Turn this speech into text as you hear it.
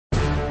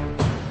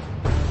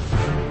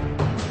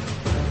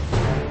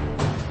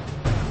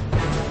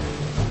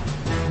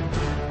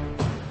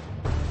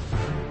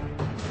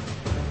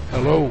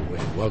Hello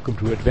and welcome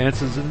to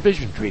Advances in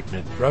Vision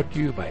Treatment, brought to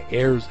you by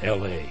AIRS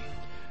LA.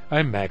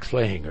 I'm Max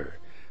Lehinger.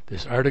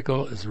 This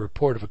article is a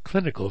report of a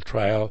clinical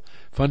trial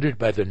funded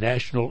by the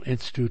National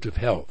Institute of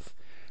Health.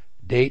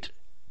 Date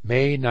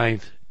May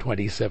 9,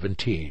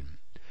 2017.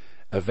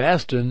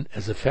 Avastin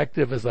as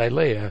effective as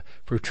Eylea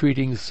for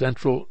treating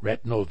central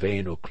retinal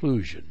vein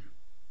occlusion.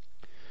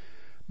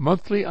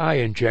 Monthly eye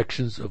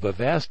injections of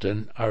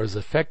Avastin are as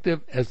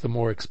effective as the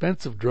more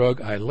expensive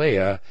drug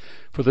Eylea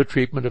for the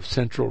treatment of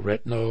central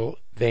retinal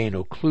vein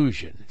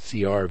occlusion,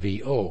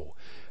 CRVO,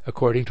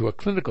 according to a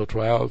clinical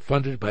trial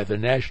funded by the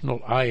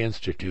National Eye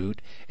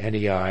Institute,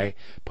 NEI,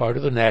 part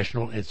of the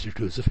National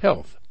Institutes of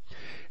Health.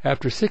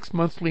 After 6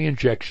 monthly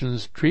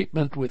injections,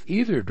 treatment with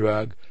either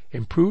drug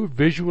improved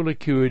visual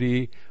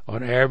acuity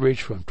on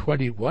average from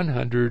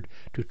 20/100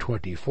 to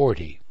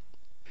 20/40.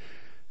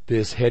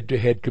 This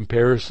head-to-head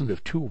comparison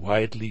of two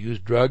widely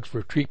used drugs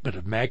for treatment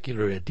of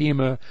macular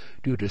edema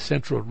due to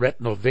central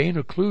retinal vein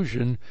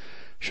occlusion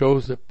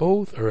shows that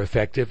both are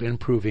effective in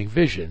improving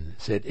vision,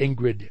 said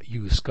Ingrid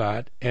U.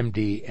 Scott,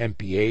 MD,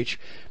 MPH,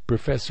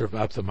 Professor of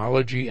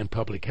Ophthalmology and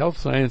Public Health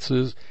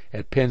Sciences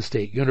at Penn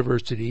State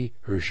University,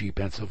 Hershey,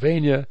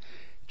 Pennsylvania,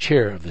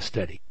 chair of the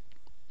study.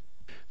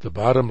 The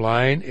bottom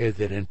line is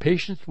that in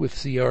patients with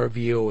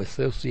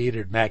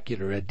CRVO-associated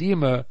macular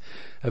edema,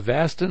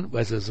 Avastin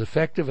was as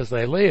effective as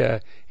Eylea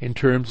in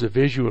terms of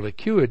visual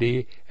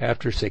acuity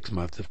after 6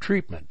 months of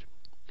treatment.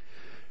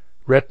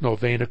 Retinal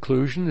vein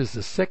occlusion is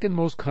the second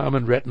most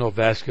common retinal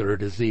vascular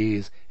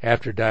disease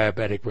after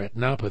diabetic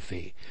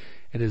retinopathy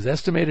and is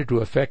estimated to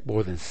affect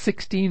more than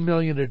 16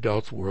 million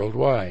adults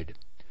worldwide.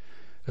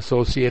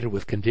 Associated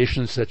with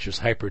conditions such as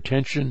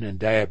hypertension and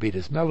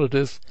diabetes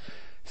mellitus,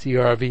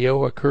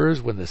 CRVO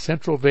occurs when the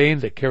central vein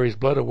that carries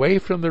blood away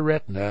from the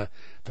retina,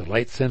 the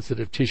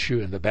light-sensitive tissue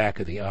in the back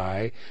of the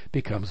eye,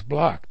 becomes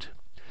blocked.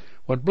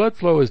 When blood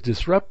flow is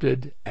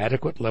disrupted,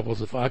 adequate levels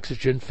of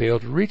oxygen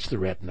fail to reach the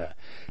retina,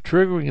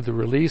 triggering the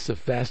release of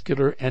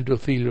vascular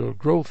endothelial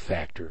growth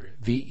factor,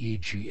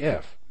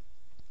 VEGF.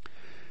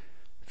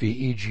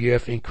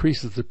 VEGF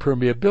increases the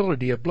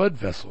permeability of blood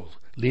vessels,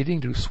 leading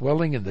to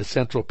swelling in the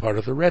central part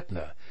of the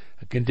retina,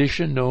 a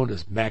condition known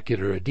as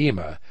macular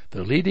edema,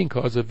 the leading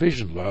cause of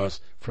vision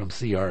loss from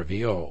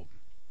CRVO.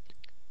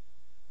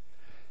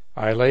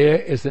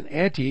 Eylea is an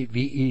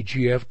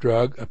anti-VEGF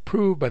drug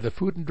approved by the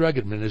Food and Drug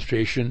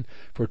Administration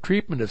for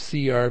treatment of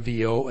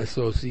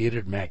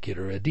CRVO-associated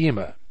macular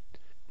edema.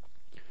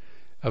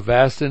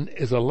 Avastin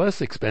is a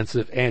less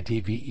expensive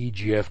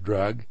anti-VEGF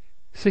drug,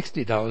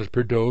 $60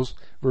 per dose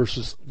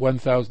versus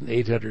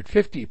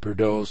 $1,850 per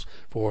dose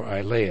for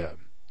Eylea.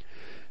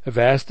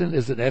 Avastin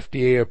is an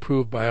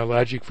FDA-approved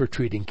biologic for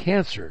treating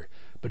cancer,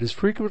 but is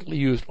frequently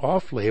used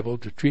off-label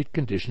to treat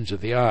conditions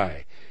of the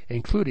eye,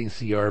 including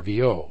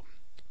CRVO.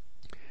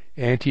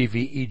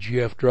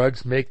 Anti-VEGF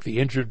drugs make the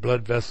injured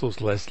blood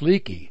vessels less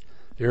leaky,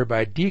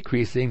 thereby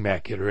decreasing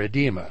macular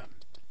edema.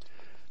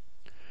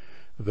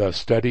 The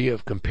study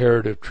of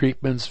comparative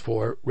treatments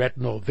for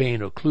retinal vein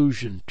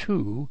occlusion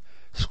 2,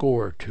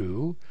 SCORE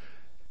 2,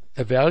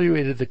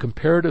 evaluated the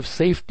comparative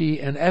safety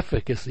and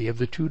efficacy of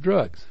the two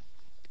drugs.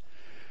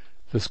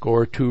 The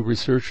SCORE 2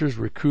 researchers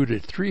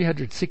recruited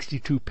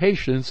 362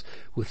 patients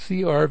with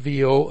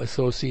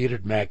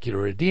CRVO-associated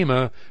macular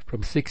edema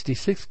from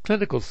 66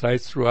 clinical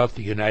sites throughout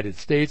the United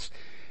States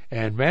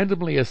and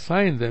randomly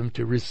assigned them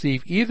to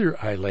receive either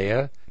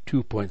Eylea,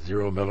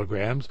 2.0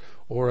 milligrams,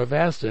 or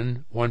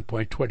Avastin,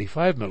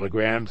 1.25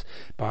 milligrams,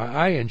 by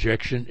eye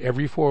injection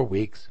every 4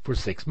 weeks for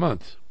 6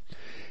 months.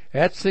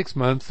 At 6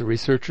 months, the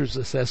researchers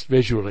assessed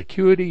visual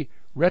acuity,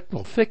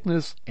 retinal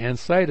thickness, and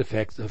side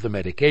effects of the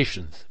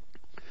medications.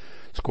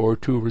 SCORE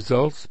 2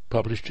 results,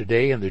 published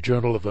today in the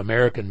Journal of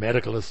American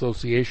Medical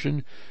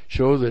Association,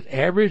 show that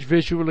average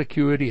visual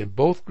acuity in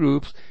both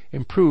groups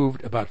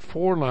improved about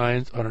 4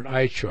 lines on an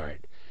eye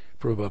chart,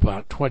 from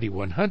about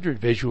 2100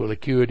 visual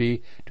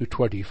acuity to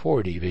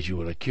 2040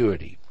 visual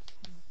acuity.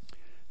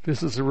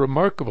 This is a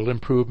remarkable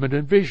improvement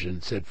in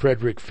vision, said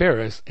Frederick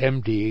Ferris,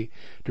 MD,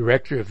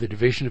 Director of the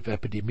Division of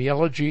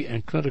Epidemiology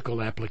and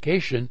Clinical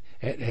Application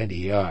at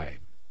NEI.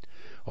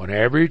 On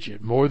average,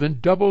 it more than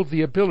doubled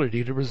the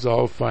ability to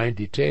resolve fine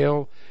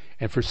detail,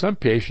 and for some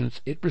patients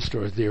it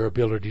restores their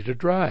ability to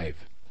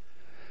drive.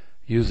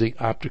 Using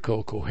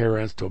optical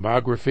coherence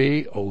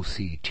tomography,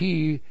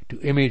 OCT,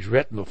 to image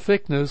retinal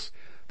thickness,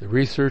 the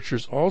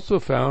researchers also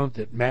found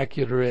that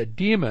macular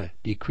edema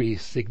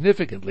decreased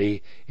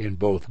significantly in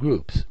both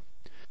groups.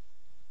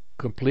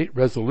 Complete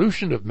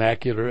resolution of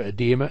macular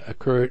edema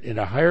occurred in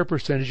a higher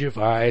percentage of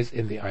eyes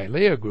in the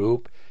Eylea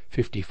group,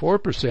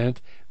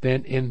 54%,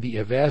 than in the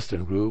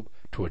Avastin group,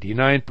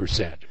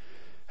 29%.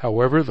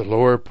 However, the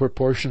lower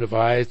proportion of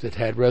eyes that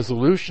had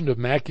resolution of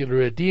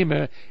macular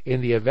edema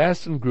in the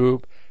Avastin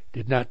group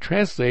did not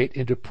translate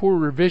into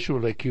poorer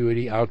visual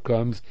acuity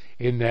outcomes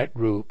in that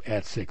group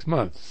at 6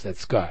 months, said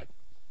Scott.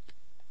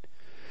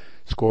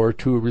 SCORE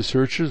 2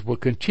 researchers will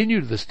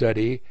continue the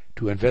study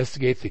to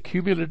investigate the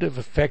cumulative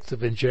effects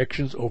of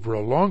injections over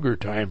a longer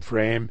time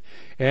frame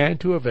and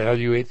to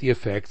evaluate the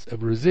effects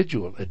of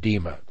residual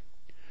edema.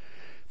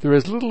 There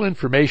is little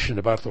information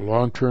about the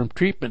long-term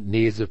treatment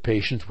needs of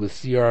patients with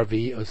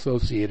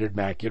CRV-associated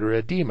macular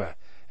edema,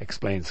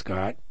 explained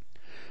Scott.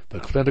 The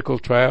clinical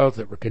trials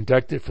that were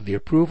conducted for the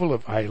approval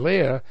of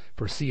EYLEA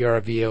for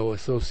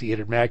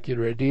CRVO-associated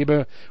macular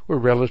edema were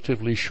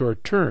relatively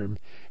short-term,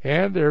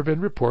 and there have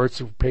been reports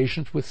of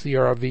patients with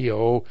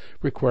CRVO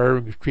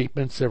requiring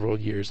treatment several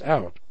years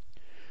out.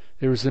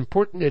 There is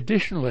important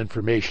additional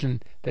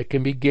information that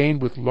can be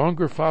gained with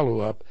longer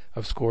follow-up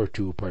of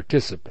SCORE2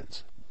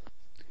 participants.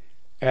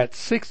 At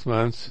 6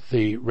 months,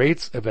 the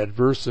rates of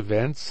adverse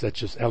events,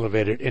 such as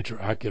elevated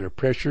intraocular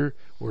pressure,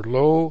 were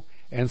low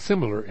and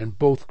similar in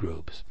both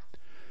groups.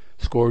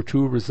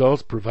 SCORE2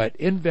 results provide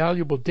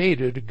invaluable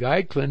data to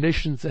guide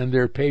clinicians and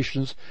their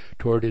patients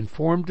toward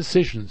informed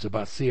decisions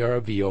about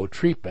CRVO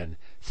treatment,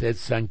 said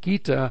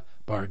Sangeeta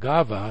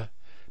Bhargava,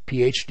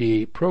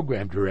 Ph.D.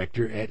 Program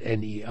Director at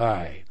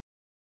NEI.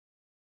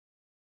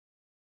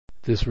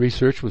 This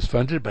research was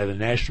funded by the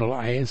National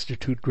Eye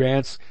Institute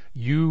grants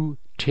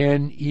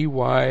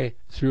U10EY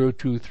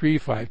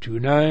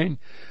 023529,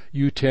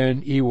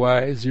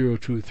 U10EY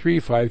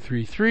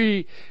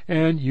 023533,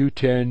 and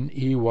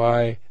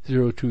U10EY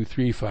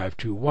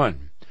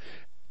 023521.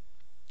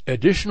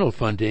 Additional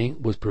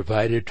funding was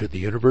provided to the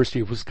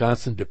University of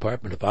Wisconsin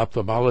Department of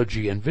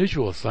Ophthalmology and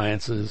Visual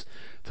Sciences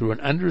through an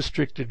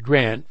unrestricted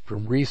grant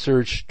from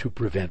Research to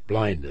Prevent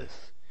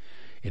Blindness.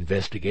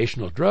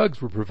 Investigational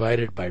drugs were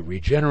provided by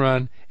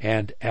Regeneron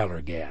and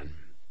Allergan.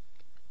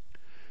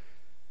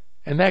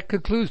 And that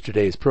concludes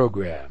today's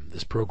program.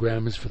 This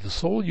program is for the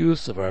sole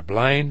use of our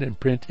blind and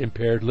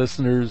print-impaired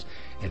listeners,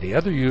 and the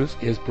other use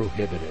is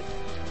prohibited.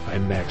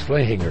 I'm Max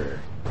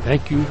Flehinger.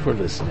 Thank you for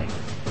listening.